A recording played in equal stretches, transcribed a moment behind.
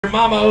Your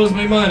mama owes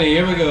me money.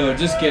 Here we go.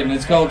 Just kidding.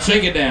 It's called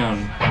Shake It Down.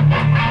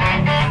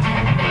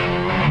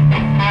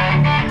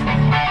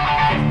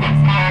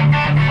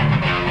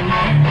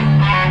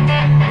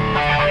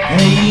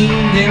 Hey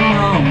there,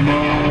 mama,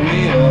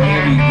 where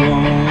have you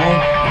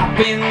gone? I've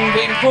been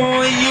waiting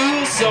for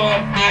you so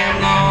damn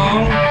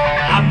long.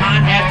 I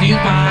might have to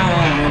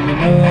find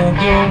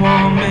another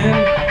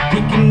woman.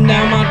 Kicking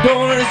down my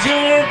door is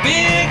your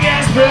big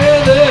ass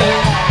brother.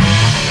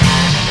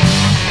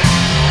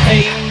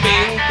 Hey,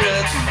 big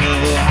brother,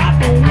 I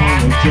don't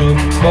want no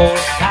trouble.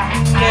 I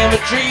never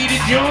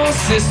treated your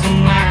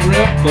system like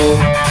rebel.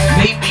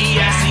 Maybe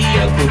I see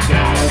other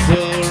guys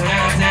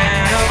around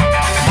town.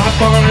 My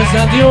partner's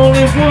not the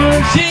only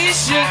one she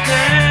shook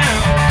down.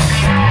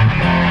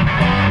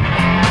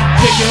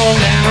 Shake it on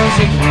down,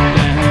 shake it on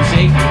down,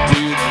 shake it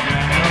to the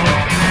ground.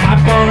 My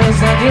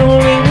partner's not the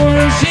only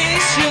one she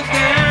shook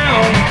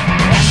down.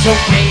 That's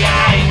okay,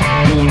 I ain't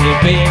gonna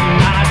live in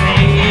my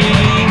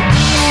day.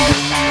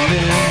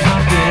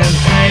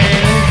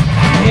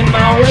 In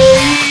my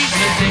way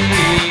today,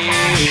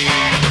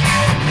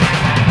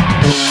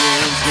 the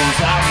world's gonna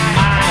stop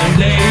my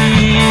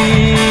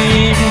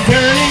day from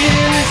turning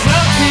into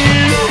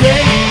something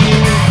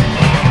great.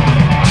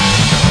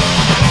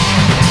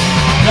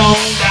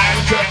 Long dark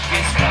truck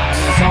is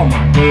flying, all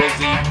my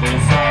girls evil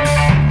signs.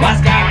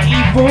 Why's got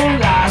evil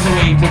lies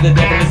away to the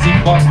devil as he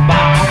walks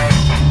by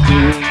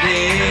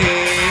today.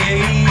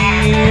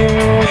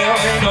 Well,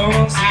 I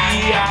don't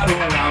see eye to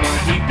eye, I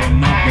keep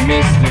an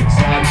optimistic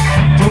side.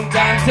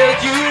 Sometimes tell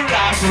you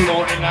rise the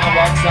Lord and I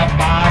walk side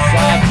by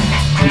side.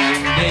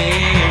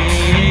 Today's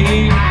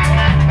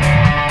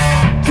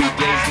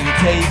gonna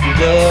take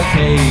the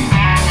cake.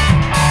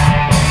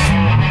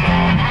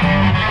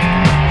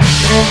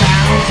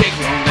 Shake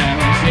it on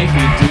down, shake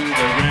it to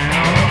the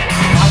ground.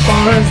 My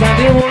partner's not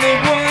the only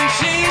one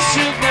she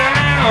shook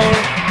down.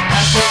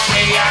 That's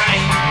okay, I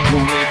ain't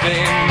gonna live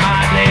in my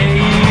day.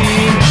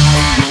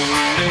 I'm gonna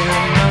live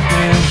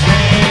nothing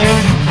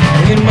stand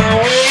in my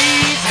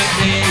way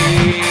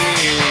today.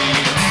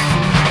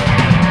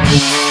 The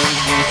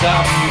world's gonna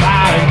stop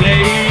my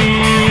day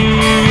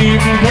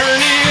from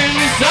turning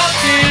into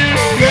something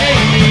great.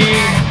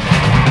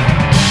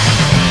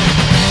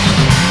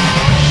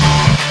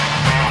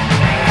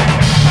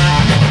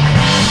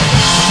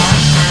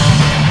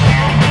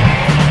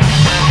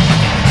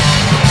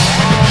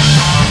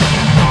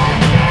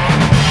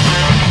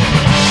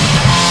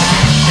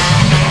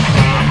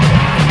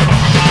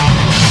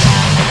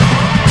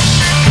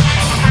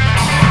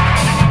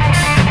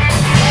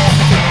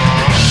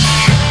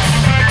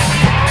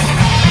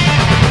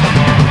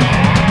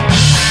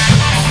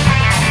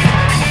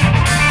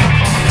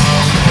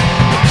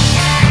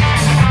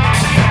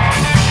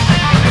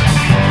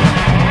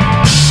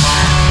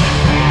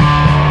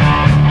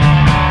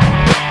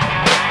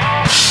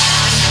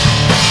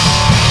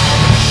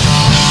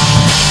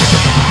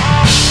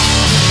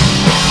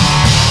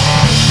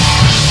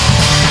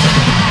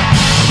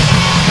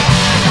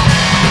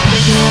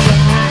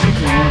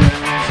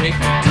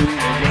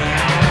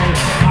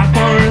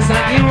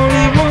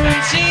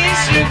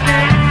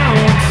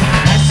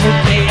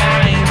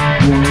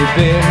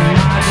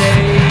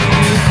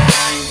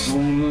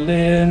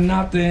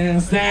 Nothing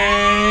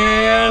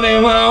stand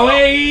in my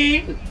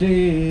way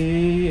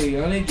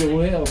today. I need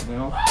your help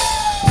now.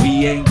 We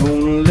ain't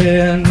gonna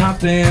let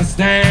nothing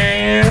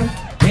stand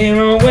in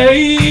our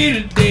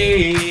way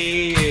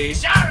today.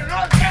 Shout it,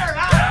 North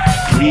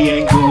Carolina! We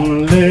ain't gonna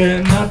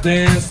let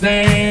nothing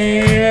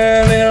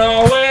stand in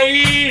our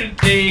way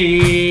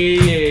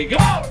today.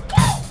 Come on!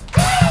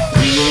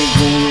 We ain't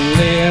gonna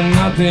let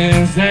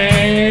nothing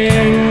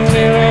stand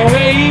in our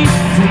way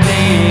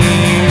today.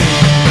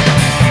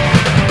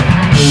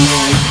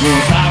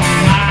 We'll stop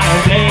my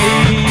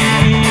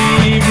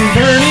day from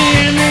turning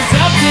into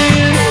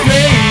something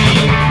great.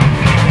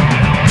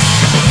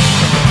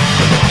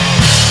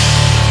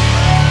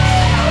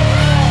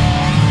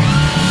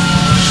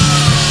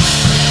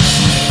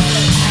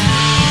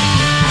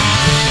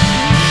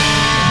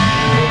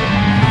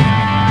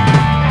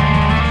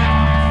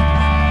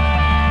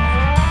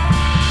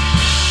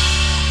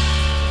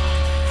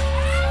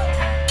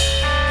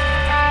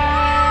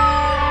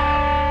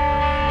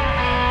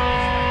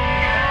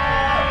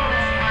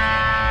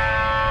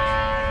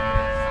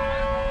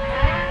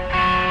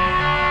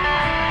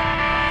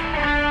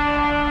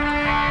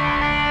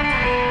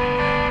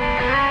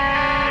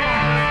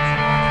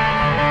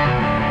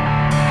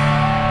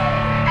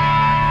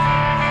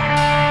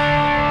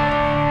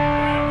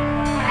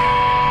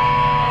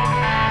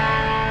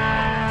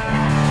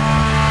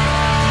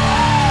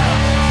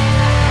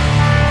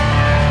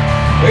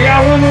 We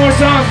got one more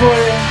song for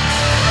you.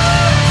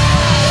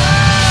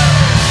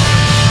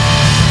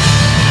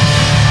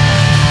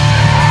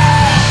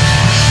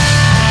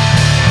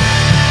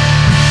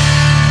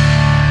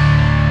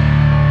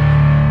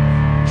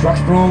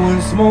 Trucks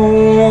blowing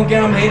smoke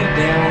and I'm headed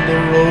down the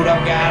road.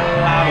 I've got a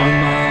lot on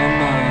my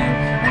mind.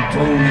 I'm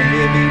towing a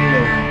heavy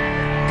load.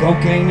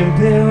 Cocaine and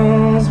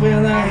pills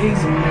with a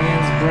hazy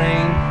man's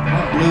brain.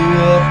 I blew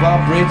up our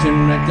bridge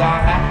and wrecked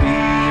our happy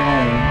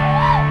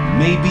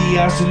maybe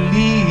I should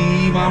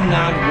leave. I'm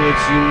not what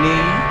you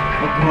need.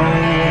 A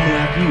grown woman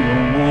like you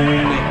don't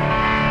want me.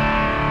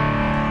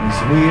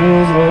 These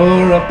wheels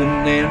are up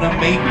and down.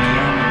 Maybe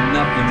I'm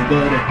nothing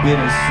but a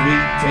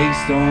bittersweet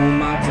taste on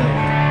my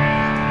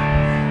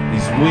tongue.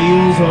 These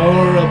wheels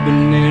are up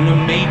and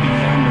down. Maybe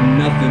I'm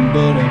nothing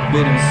but a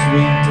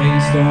bittersweet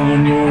taste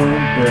on your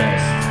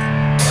breast.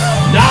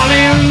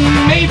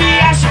 Darling, maybe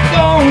I should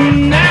go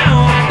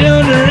now. I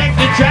done wrecked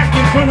the track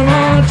in front of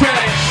my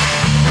track.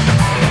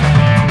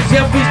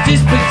 Selfish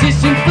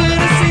disposition put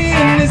us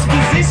in this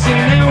position.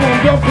 Now I'm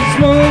dropping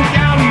smoke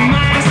out of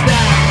my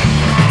style.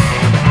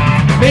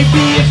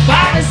 Maybe if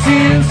I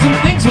listened, some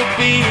things would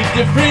be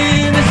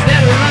different.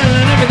 Instead of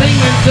running everything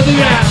into the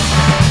ground.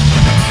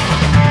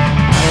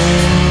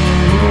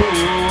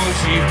 Oh,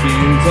 she's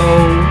been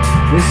told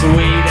this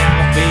way that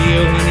I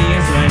feel, honey,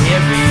 it's a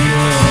heavy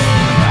load.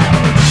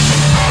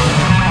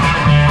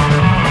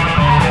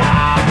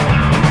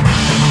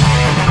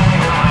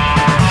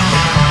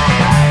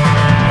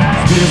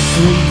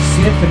 Sweet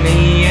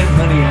symphony, and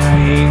honey, I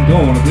ain't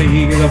gonna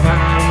play, 'cause a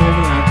fine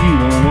woman like you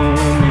won't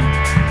want me.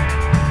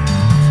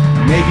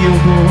 Maybe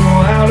you'll go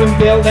out and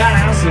build that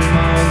house in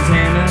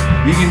Montana.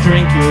 You can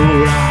drink your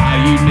rye,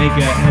 you'd make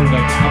a hell of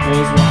a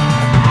cowboy's wife.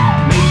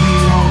 Maybe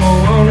I'll go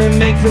on and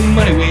make some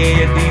money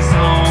with these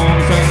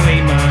songs, so I can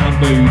lay my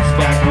boots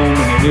back home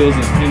in the hills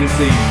of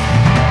Tennessee.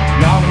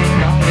 Darling,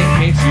 darling,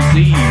 can't you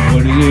see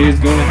what it is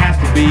gonna have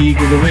to be?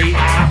 'Cause the way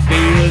I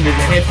feel is a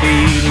heavy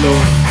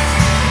load.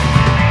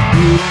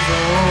 Wheels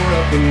are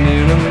up and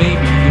down,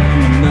 maybe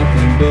I'm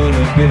nothing but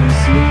a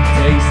bittersweet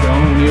taste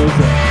on your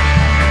tongue.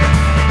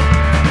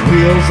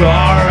 Wheels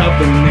are up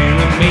and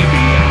down,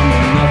 maybe I'm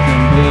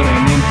nothing but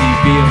an empty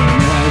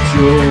feeling at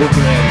your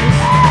breast.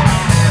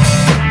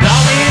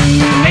 Darling,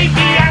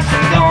 maybe I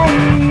should go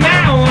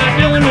now. I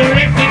done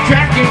wrecked the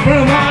track in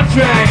front of my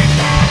track.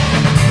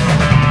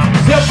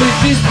 Selfish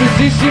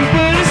disposition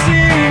put us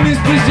in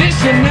this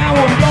position. Now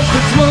I'm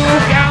dropping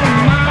smoke out of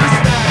my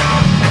style.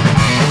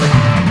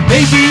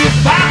 Maybe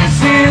if I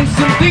listened,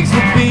 some things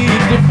would be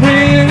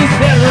different.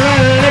 Instead of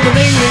running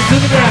everything into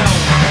the ground.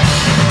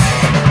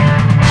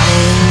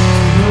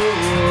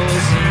 Oh,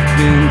 she's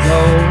been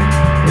told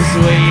this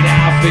way that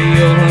I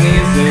feel, honey,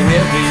 it's a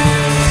heavy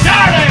load.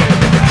 Charlie!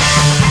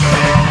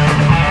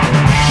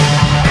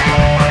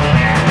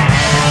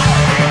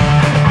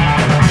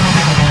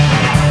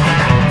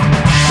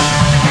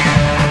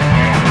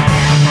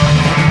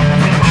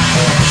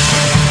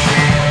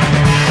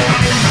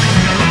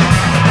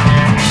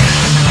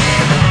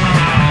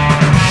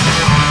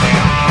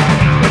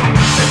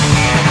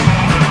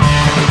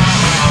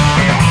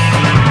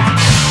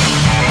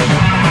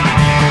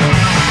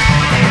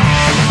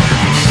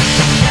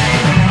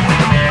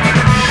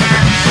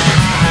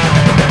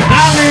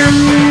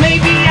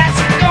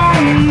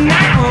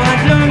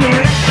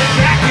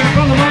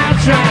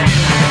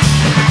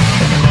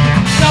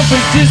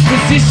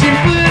 Disposition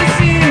put us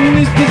in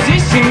this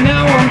position.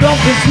 Now I'm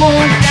dropping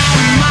smoke down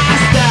my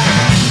style.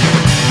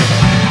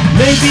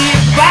 Maybe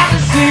if I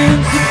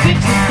listen, some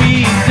things would be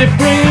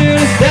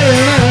different. Instead of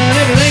running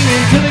everything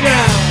into the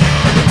ground.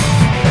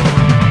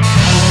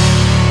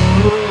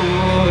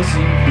 Oh,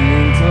 she's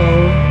been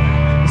told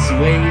this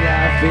way that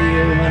I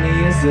feel, honey,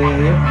 it's a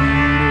heavy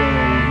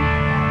load.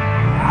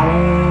 I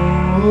don't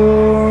know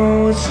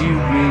what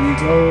you've been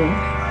told.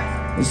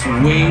 It's the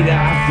way that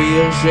I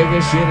feel,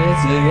 sugar shit,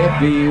 it's a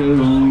heavy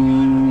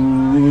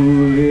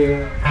load,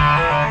 yeah.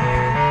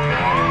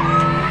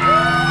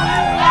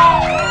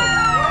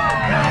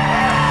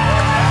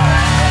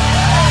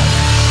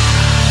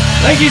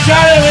 Thank you,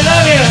 Charlie, we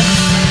love you.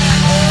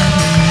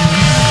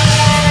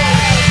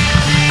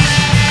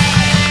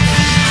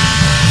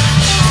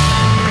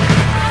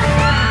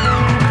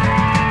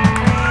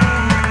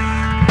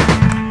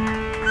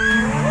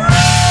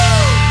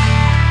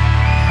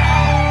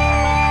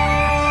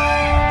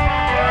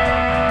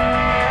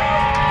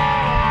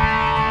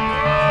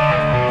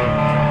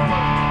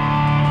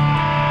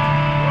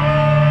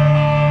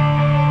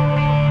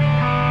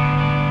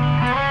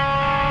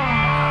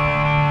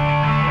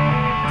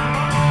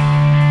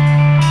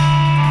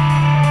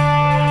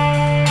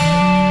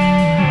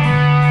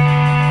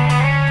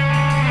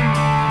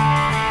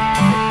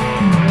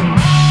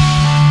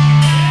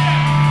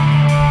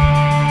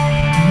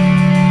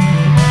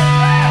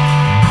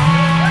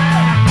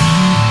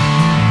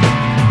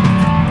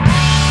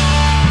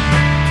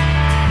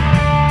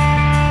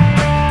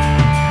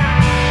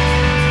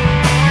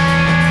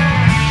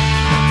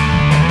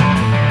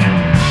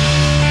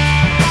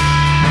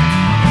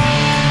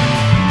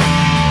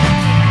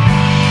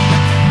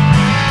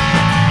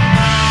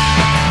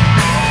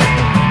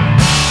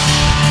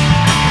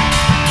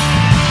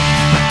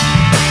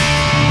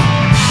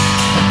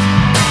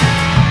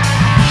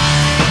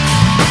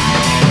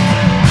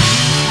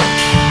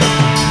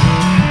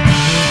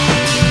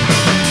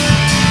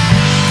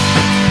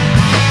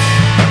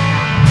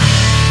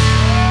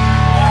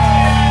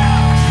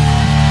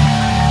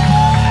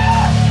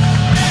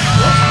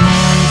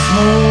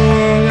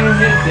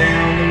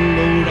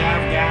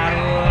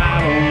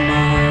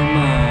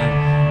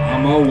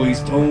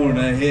 storing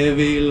a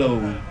heavy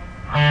load.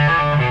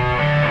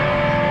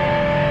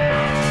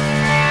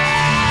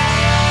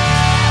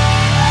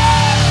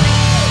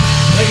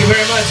 Thank you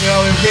very much,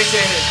 y'all. We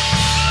appreciate it.